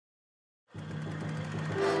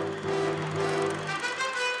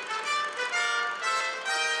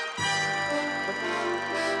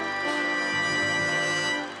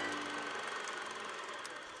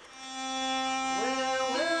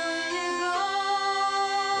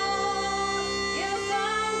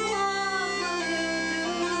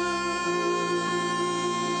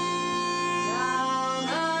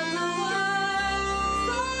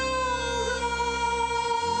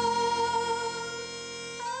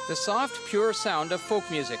The soft, pure sound of folk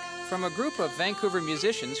music from a group of Vancouver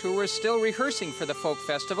musicians who were still rehearsing for the Folk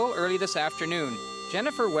Festival early this afternoon.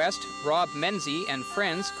 Jennifer West, Rob Menzie, and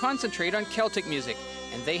friends concentrate on Celtic music,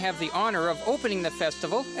 and they have the honor of opening the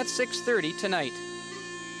festival at 6:30 tonight.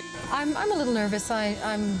 I'm a little nervous.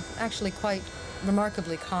 I'm actually quite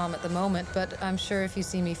remarkably calm at the moment, but I'm sure if you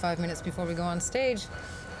see me 5 minutes before we go on stage,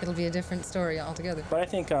 it'll be a different story altogether. But I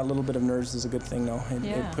think a little bit of nerves is a good thing, though.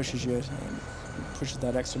 It pushes you, pushes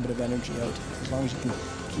that extra bit of energy out, as long as you can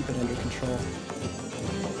keep it under control.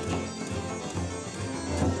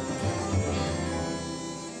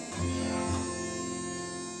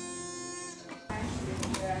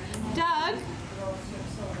 Doug?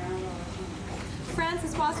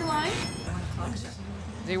 Francis Wasserline?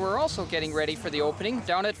 They were also getting ready for the opening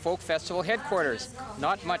down at Folk Festival headquarters.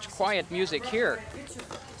 Not much quiet music here.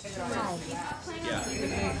 Yeah,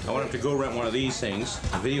 I want him to go rent one of these things,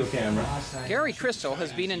 a video camera. Gary Crystal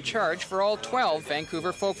has been in charge for all 12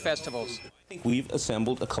 Vancouver folk festivals. We've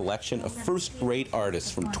assembled a collection of first-rate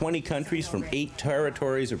artists from 20 countries, from 8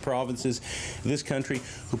 territories or provinces of this country,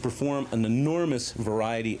 who perform an enormous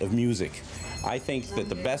variety of music. I think that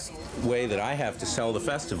the best way that I have to sell the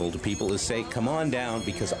festival to people is say, come on down,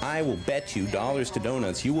 because I will bet you dollars to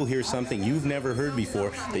donuts you will hear something you've never heard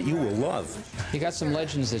before that you will love. You got some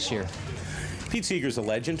legends this year. Pete Seeger's a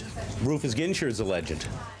legend. Rufus Ginsher's a legend.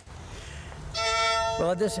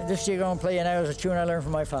 Well, this year I'm going to play now is a tune I learned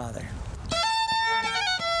from my father.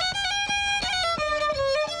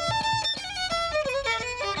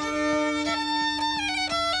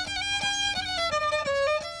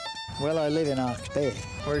 Well, I live in Ox Bay.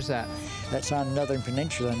 Where's that? That's on Northern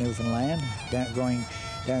Peninsula, Newfoundland, going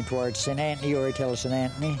down towards St. Anthony, or St.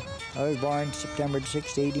 Anthony. I was born September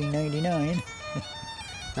 6, 1899.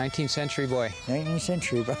 19th century boy. 19th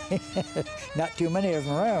century boy. Not too many of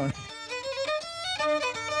them around.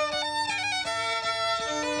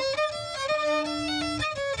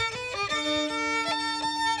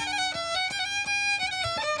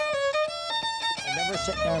 I never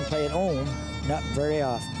sit there and play at home, not very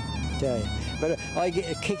often. Tell you. But I get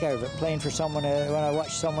a kick out of it, playing for someone when I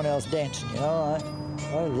watch someone else dancing, you know.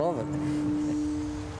 I love it.